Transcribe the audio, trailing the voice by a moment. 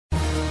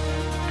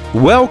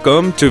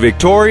Welcome to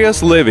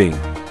Victorious Living.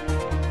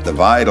 The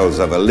vitals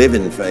of a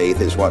living faith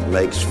is what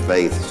makes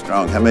faith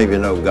strong. How many of you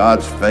know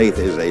God's faith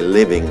is a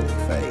living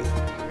faith?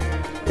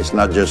 It's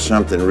not just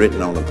something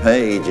written on a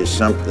page. It's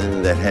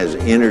something that has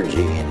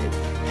energy in it,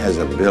 has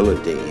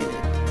ability in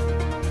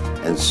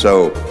it. And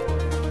so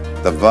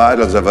the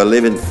vitals of a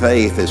living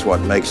faith is what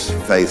makes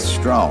faith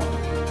strong.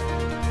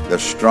 The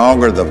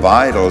stronger the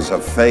vitals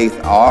of faith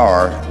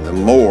are, the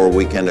more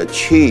we can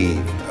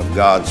achieve of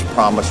God's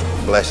promised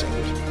blessings.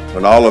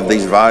 When all of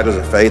these vitals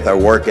of faith are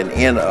working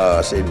in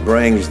us, it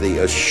brings the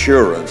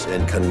assurance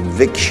and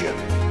conviction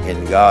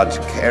in God's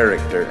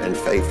character and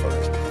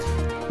faithfulness.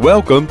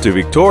 Welcome to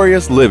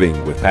Victorious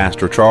Living with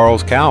Pastor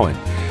Charles Cowan.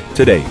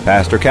 Today,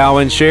 Pastor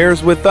Cowan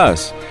shares with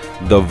us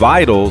the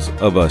vitals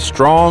of a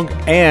strong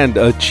and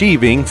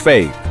achieving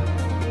faith.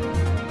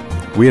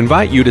 We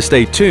invite you to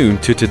stay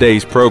tuned to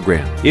today's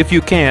program. If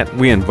you can't,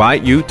 we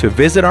invite you to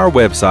visit our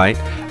website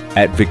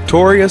at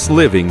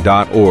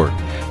victoriousliving.org.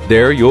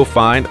 There you'll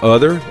find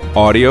other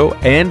audio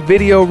and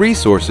video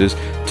resources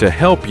to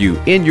help you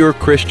in your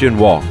Christian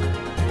walk.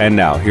 And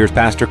now, here's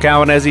Pastor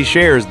Cowan as he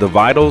shares the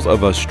vitals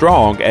of a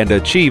strong and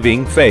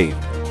achieving faith.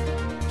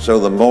 So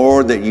the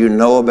more that you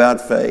know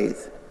about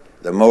faith,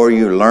 the more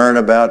you learn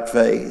about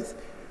faith,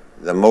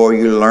 the more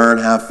you learn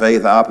how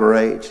faith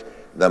operates,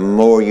 the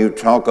more you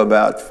talk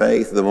about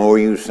faith, the more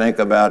you think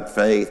about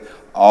faith,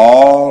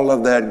 all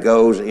of that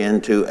goes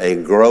into a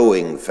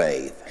growing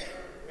faith.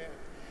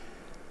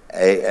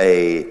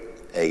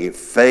 A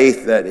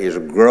faith that is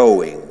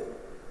growing.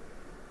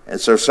 And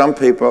so some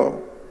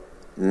people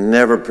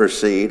never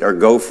proceed or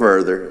go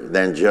further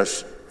than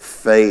just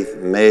faith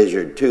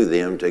measured to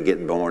them to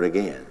get born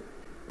again.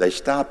 They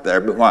stop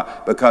there. But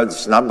why? Because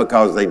it's not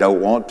because they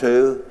don't want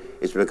to,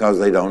 it's because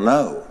they don't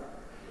know.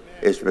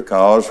 It's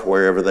because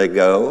wherever they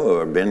go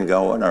or been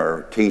going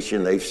or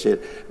teaching they've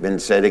been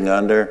sitting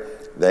under,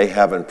 they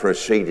haven't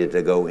proceeded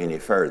to go any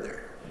further.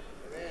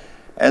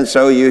 And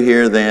so you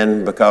hear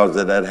then, because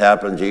that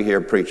happens, you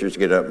hear preachers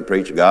get up and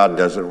preach, God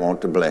doesn't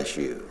want to bless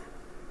you.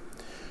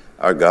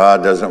 Or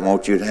God doesn't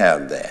want you to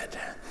have that.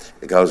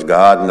 Because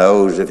God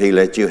knows if He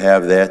lets you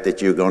have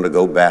that you're going to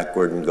go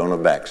backward and going to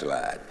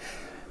backslide.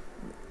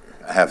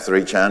 I have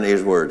 3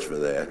 Chinese words for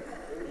that.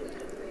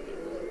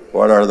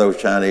 What are those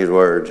Chinese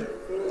words?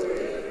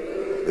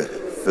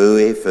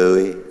 Fooey,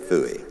 fooey,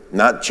 fooey.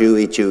 Not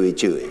chewy, chewy,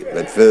 chewy,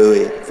 but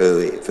fooey,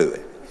 fooey,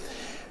 fooey.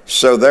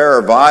 So there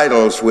are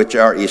vitals which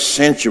are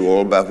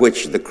essential by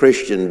which the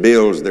Christian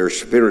builds their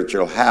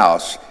spiritual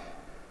house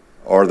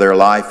or their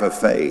life of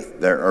faith.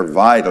 There are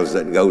vitals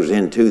that goes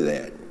into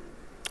that.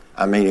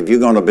 I mean, if you're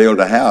going to build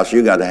a house,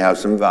 you got to have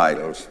some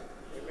vitals.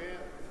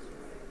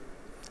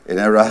 Isn't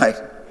that right?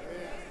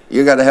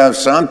 You got to have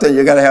something.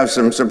 You got to have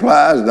some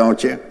supplies,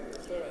 don't you?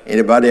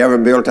 Anybody ever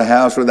built a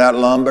house without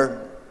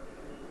lumber?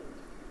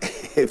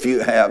 If you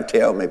have,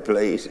 tell me,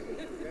 please.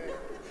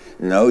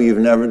 No, you've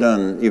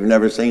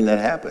never seen that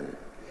happen.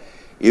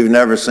 You've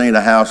never seen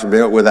a house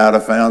built without a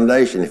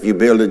foundation. If you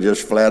build it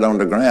just flat on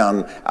the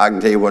ground, I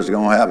can tell you what's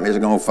going to happen. It's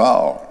going to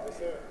fall.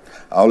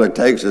 All it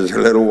takes is a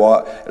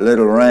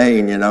little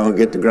rain, and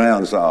get the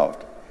ground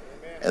soft.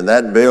 And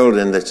that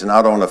building that's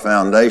not on a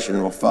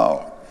foundation will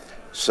fall.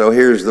 So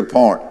here's the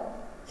point.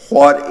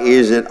 What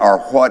is it, or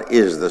what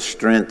is the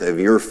strength of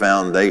your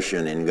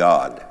foundation in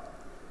God?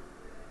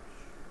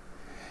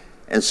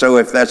 And so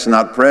if that's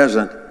not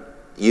present,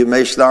 you may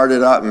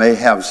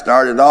have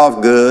started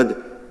off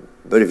good,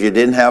 but if you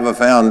didn't have a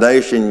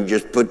foundation, you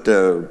just put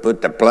the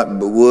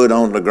wood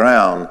on the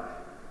ground.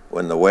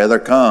 When the weather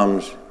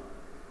comes,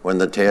 when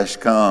the test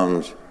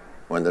comes,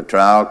 when the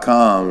trial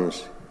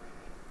comes,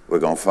 we're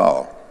going to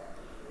fall.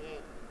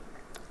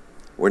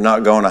 We're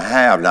not going to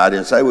have. Now, I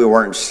didn't say we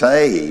weren't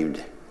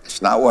saved.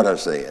 It's not what I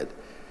said.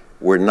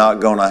 We're not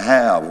going to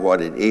have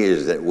what it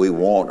is that we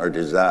want or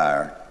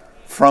desire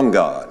from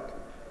God.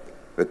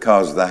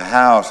 Because the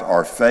house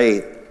or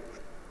faith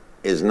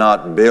is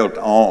not built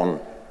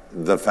on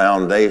the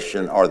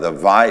foundation or the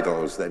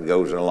vitals that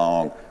goes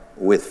along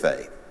with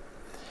faith.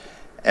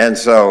 And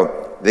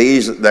so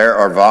there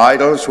are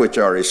vitals which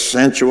are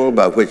essential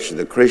by which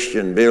the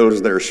Christian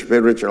builds their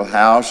spiritual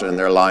house and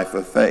their life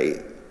of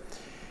faith.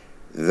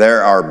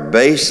 There are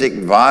basic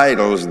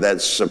vitals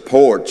that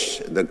supports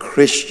the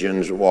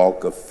Christian's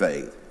walk of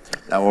faith.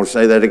 Now I want to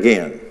say that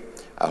again.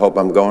 I hope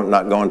I'm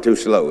not going too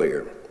slow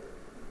here.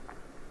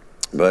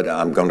 But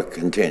I'm going to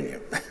continue.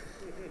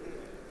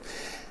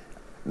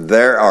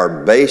 There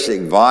are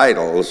basic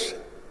vitals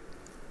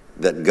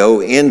that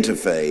go into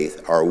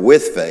faith or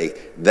with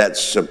faith that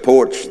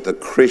supports the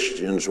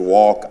Christian's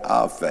walk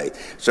of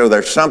faith. So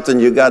there's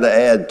something you got to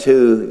add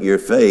to your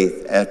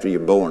faith after you're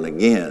born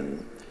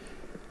again.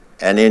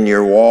 And in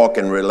your walk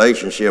and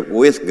relationship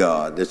with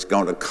God, that's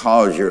going to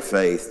cause your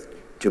faith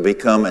to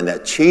become an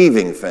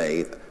achieving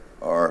faith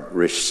or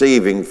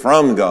receiving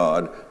from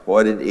God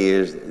what it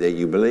is that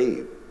you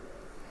believe.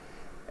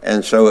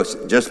 And so it's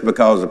just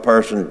because a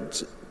person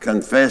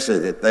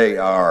confesses that they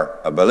are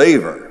a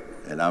believer,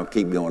 and I'll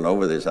keep going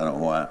over this, I don't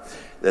know why,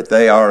 that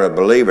they are a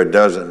believer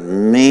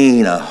doesn't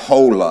mean a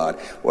whole lot.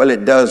 Well,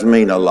 it does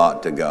mean a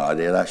lot to God,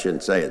 and I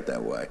shouldn't say it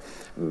that way.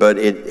 But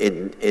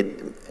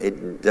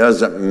it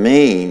doesn't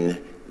mean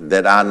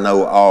that I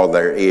know all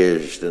there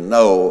is to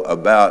know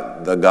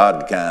about the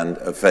God kind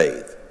of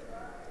faith.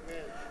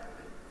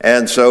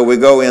 And so we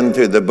go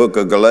into the book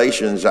of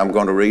Galatians. I'm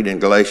going to read in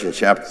Galatians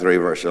chapter 3,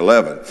 verse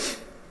 11.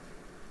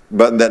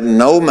 But that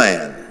no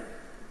man,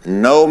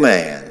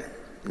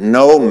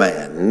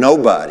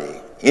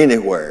 nobody,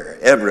 anywhere,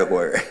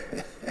 everywhere,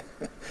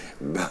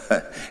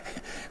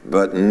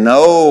 but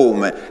no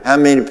man. How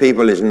many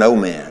people is no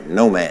man?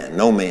 No man,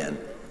 no men.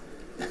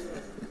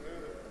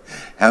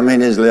 How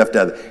many is left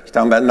out? He's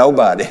talking about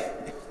nobody.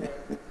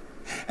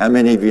 How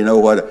many of you know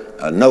what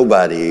a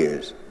nobody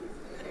is?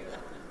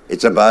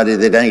 It's a body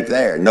that ain't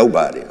there.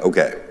 Nobody.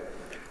 Okay.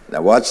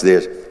 Now watch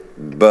this.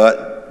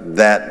 But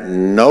that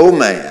no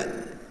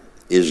man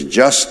is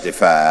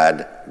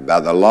justified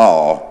by the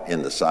law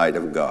in the sight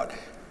of God.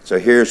 So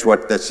here's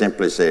what that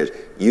simply says.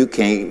 You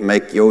can't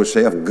make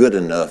yourself good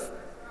enough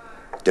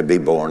to be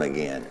born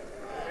again.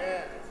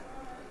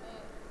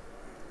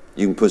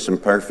 You can put some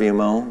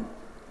perfume on.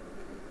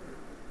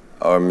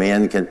 Or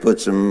men can put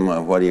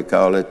some, what do you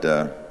call it?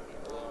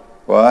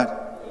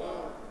 What?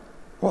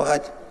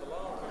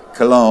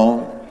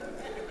 Cologne.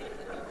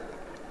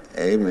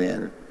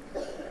 Amen.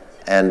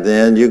 And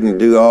then you can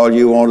do all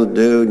you want to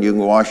do, and you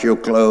can wash your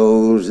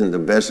clothes in the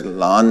best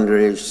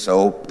laundry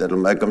soap that'll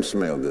make them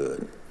smell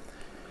good.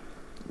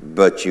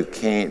 But you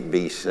can't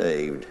be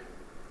saved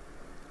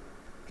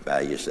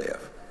by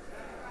yourself.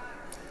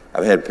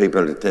 I've had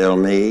people to tell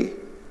me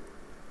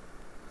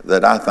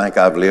that I think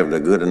I've lived a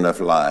good enough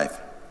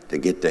life to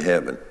get to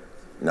heaven.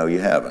 No, you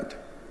haven't.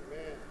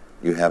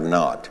 You have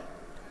not.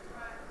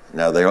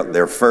 Now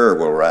their fur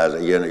will rise.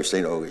 You know,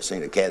 you've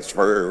seen a cat's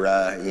fur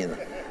rise. You know.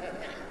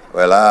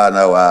 Well, I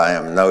know I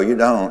am. No, you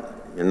don't.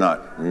 You're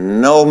not.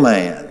 No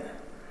man,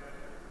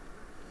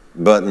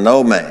 but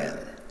no man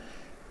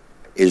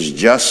is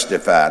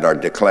justified or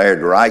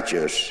declared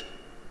righteous,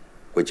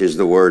 which is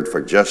the word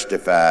for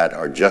justified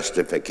or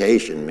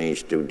justification,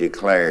 means to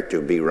declare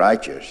to be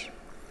righteous.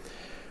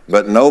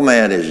 But no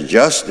man is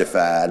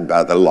justified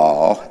by the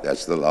law,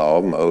 that's the law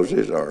of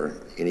Moses or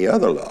any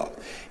other law,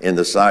 in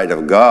the sight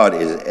of God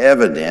is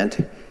evident.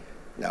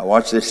 Now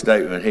watch this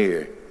statement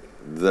here.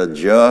 The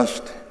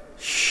just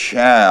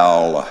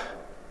shall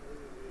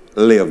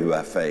live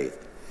by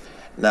faith.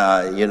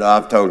 Now, you know,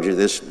 I've told you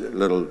this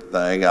little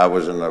thing. I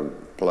was in a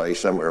place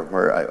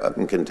somewhere up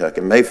in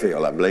Kentucky,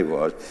 Mayfield, I believe it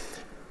was,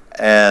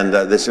 and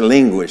this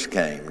linguist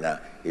came. Now,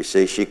 you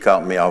see, she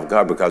caught me off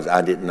guard because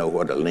I didn't know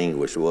what a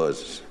linguist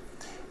was.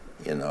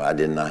 You know, I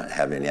did not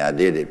have any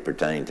idea it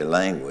pertained to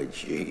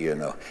language.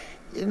 I'm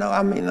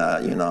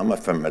a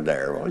from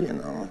Madeira, you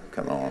know,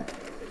 come on.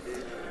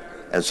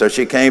 And so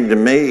she came to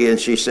me and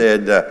she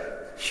said,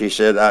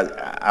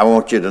 I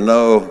want you to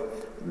know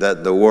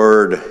that the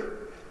word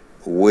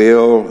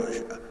will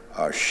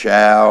or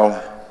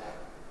shall,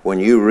 when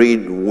you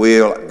read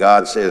will,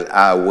 God says,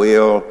 I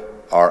will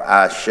or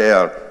I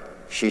shall.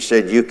 She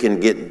said, you can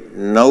get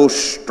no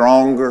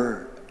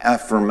stronger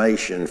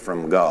affirmation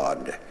from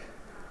God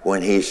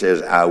when he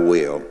says, I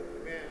will,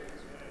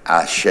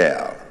 I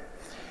shall.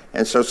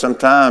 And so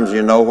sometimes,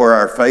 you know, where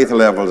our faith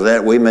level is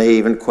at, we may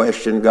even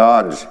question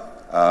God's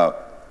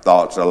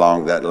thoughts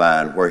along that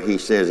line, where he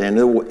says in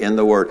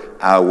the word,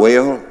 I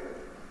will,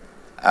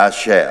 I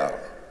shall.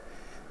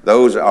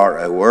 Those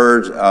are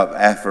words of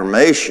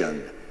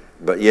affirmation,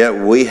 but yet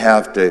we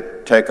have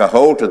to take a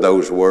hold of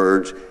those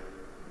words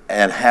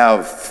and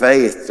have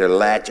faith to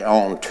latch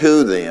on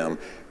to them,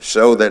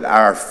 so that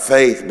our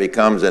faith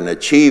becomes an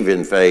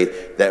achieving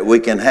faith, that we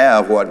can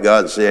have what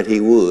God said he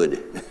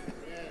would.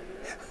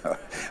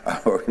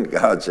 Or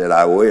God said,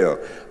 I will.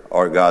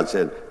 Or God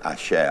said, I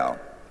shall.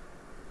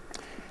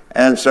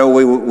 And so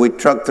we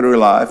truck through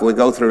life. We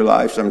go through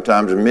life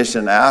sometimes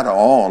missing out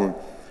on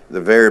the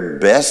very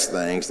best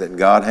things that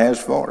God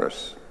has for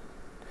us,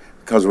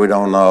 because we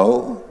don't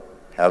know,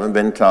 haven't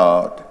been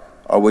taught,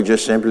 or we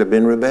just simply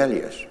been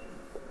rebellious.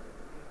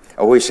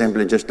 Or we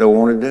simply just don't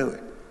want to do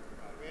it.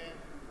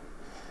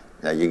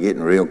 Now, you're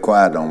getting real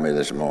quiet on me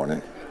this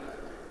morning.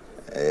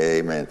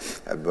 Amen.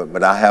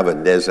 But I have a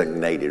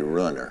designated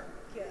runner.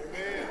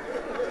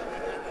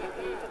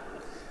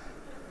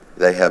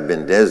 They have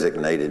been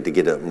designated to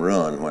get up and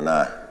run when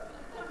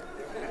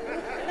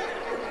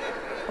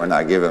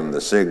I give them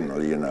the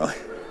signal, you know.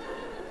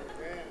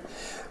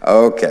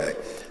 Okay.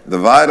 The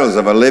vitals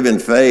of a living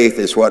faith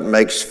is what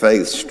makes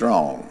faith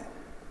strong.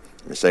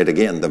 Let me say it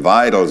again. The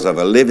vitals of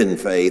a living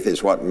faith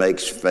is what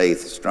makes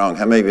faith strong.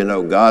 How many of you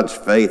know God's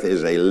faith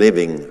is a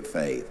living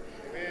faith?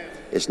 Amen.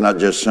 It's not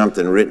just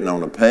something written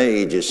on a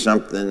page. It's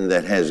something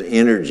that has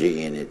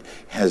energy in it,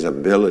 has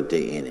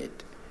ability in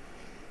it.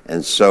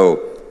 And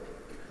so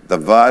the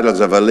vitals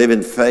of a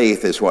living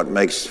faith is what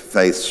makes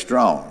faith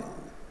strong.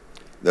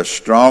 The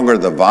stronger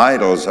the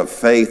vitals of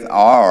faith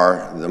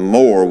are, the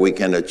more we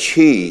can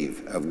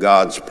achieve of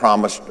God's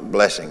promised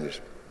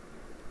blessings.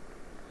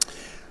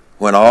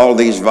 when all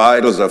these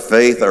vitals of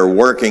faith are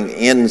working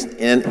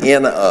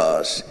in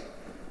us,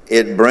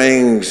 it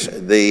brings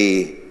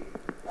the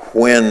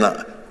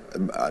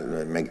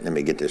let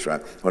me get this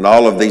right. When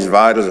all of these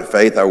vitals of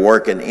faith are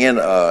working in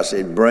us,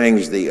 it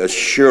brings the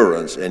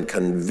assurance and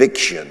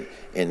conviction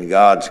in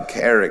God's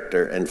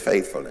character and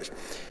faithfulness.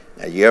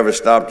 Now, you ever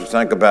stop to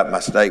think about my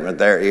statement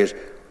there is,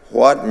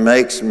 what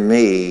makes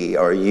me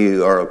or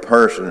you or a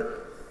person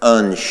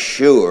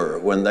unsure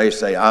when they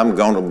say, I'm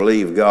going to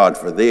believe God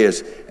for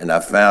this, and I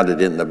found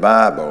it in the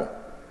Bible?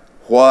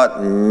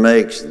 What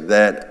makes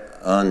that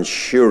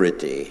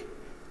unsurety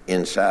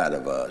inside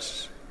of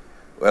us?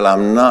 Well,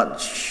 I'm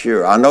not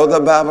sure. I know the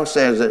Bible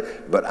says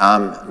it, but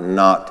I'm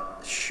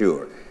not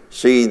sure.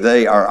 See,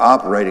 they are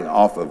operating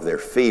off of their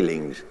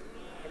feelings.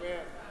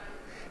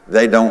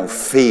 They don't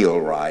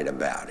feel right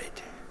about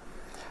it.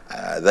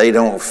 They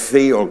don't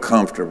feel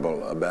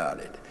comfortable about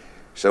it.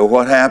 So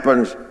what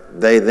happens?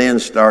 They then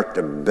start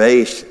to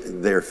base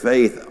their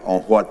faith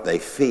on what they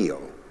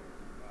feel,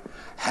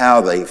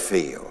 how they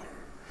feel,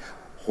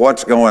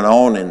 what's going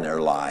on in their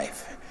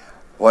life,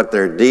 what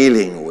they're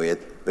dealing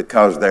with,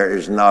 because there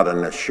is not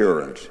an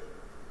assurance.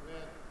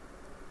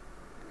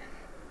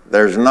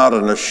 There's not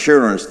an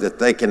assurance that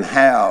they can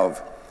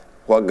have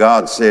what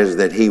God says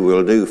that He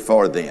will do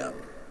for them.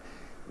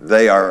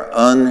 They are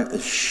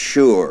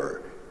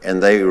unsure,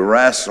 and they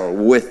wrestle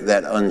with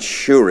that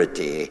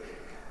unsurety.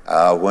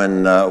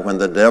 When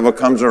the devil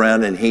comes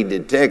around and he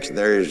detects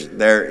there is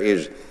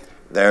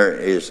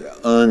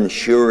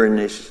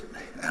unsureness.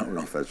 I don't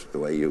know if that's the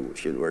way you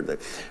should word that,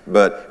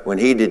 but when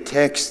he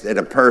detects that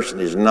a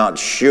person is not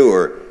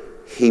sure,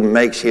 he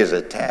makes his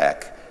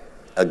attack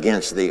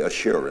against the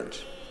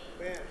assurance,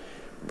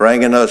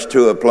 bringing us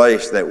to a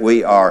place that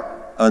we are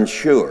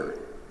unsure,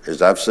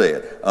 as I've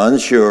said,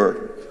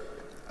 unsure,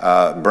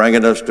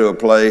 bringing us to a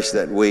place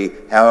that we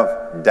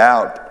have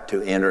doubt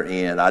to enter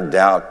in. I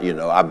doubt,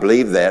 I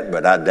believe that,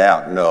 but I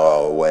doubt.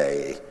 No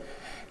way.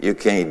 You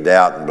can't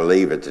doubt and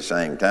believe at the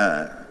same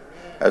time.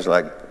 That's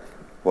like,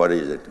 what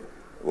is it?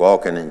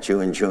 Walking and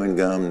chewing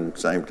gum at the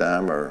same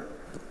time, or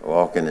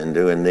walking and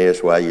doing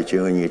this while you're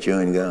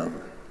chewing gum.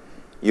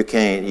 You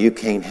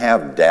can't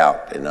have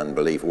doubt and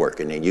unbelief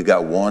working in. You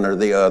got one or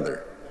the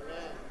other.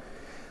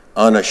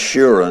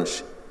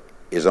 Unassurance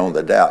is on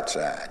the doubt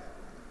side.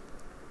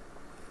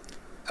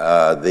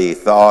 The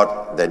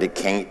thought that it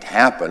can't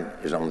happen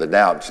is on the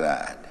doubt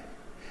side.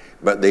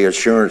 But the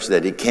assurance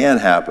that it can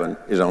happen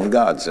is on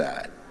God's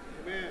side.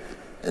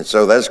 And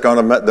so that's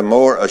going to, the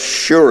more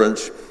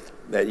assurance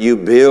that you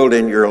build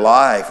in your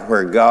life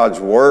where God's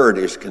word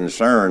is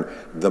concerned,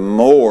 the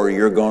more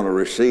you're going to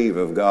receive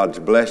of God's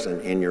blessing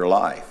in your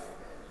life.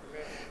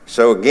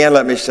 So again,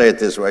 let me say it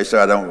this way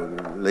so I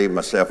don't leave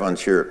myself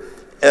unsure.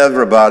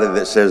 Everybody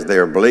that says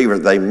they're a believer,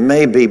 they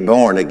may be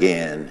born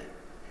again,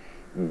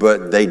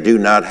 but they do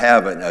not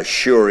have an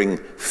assuring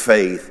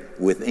faith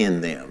within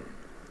them.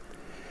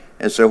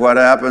 And so what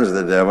happens?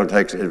 The devil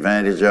takes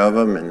advantage of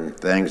them, and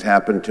things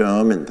happen to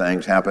them, and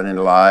things happen in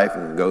life,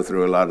 and go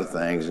through a lot of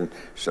things and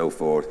so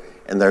forth.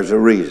 And there's a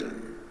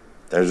reason.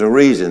 There's a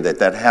reason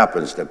that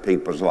happens to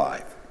people's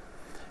life.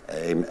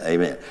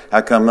 Amen.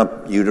 How come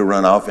you to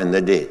run off in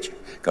the ditch?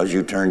 Because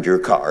you turned your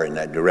car in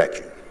that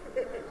direction.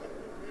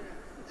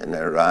 Isn't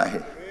that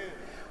right?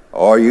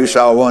 Or you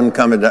saw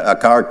a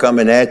car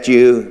coming at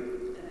you,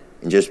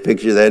 and just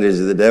picture that as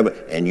the devil,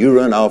 and you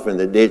run off in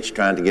the ditch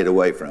trying to get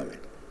away from it.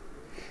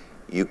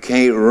 You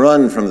can't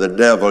run from the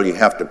devil. You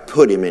have to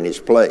put him in his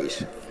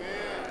place.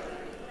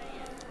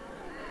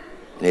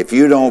 And if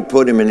you don't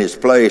put him in his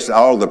place,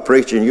 all the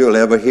preaching you'll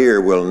ever hear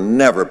will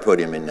never put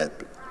him in that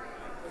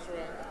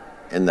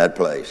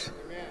place.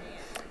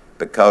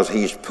 Because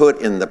he's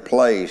put in the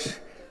place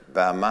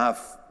by my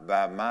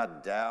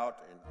doubt.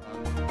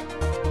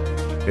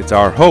 It's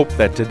our hope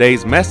that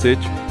today's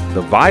message,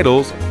 the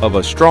vitals of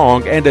a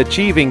strong and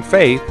achieving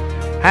faith,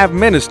 have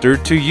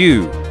ministered to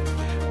you.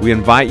 We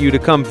invite you to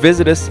come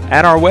visit us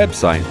at our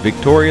website,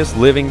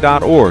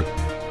 victoriousliving.org.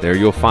 There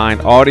you'll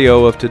find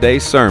audio of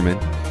today's sermon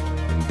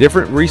and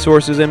different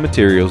resources and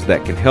materials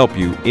that can help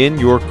you in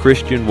your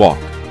Christian walk.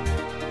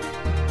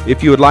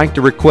 If you would like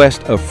to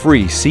request a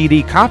free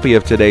CD copy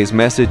of today's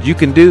message, you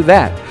can do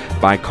that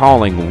by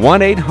calling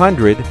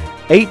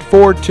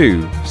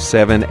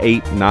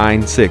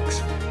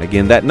 1-800-842-7896.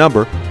 Again, that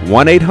number,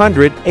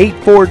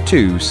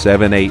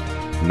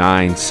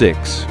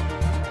 1-800-842-7896.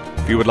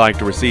 If you would like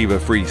to receive a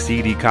free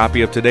CD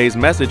copy of today's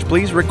message,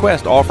 please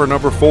request offer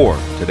number 4.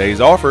 Today's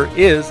offer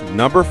is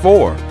number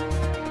 4.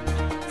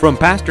 From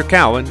Pastor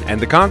Cowan and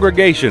the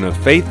congregation of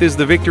Faith is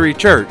the Victory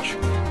Church,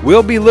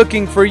 we'll be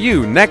looking for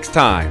you next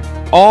time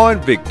on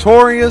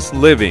Victorious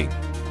Living.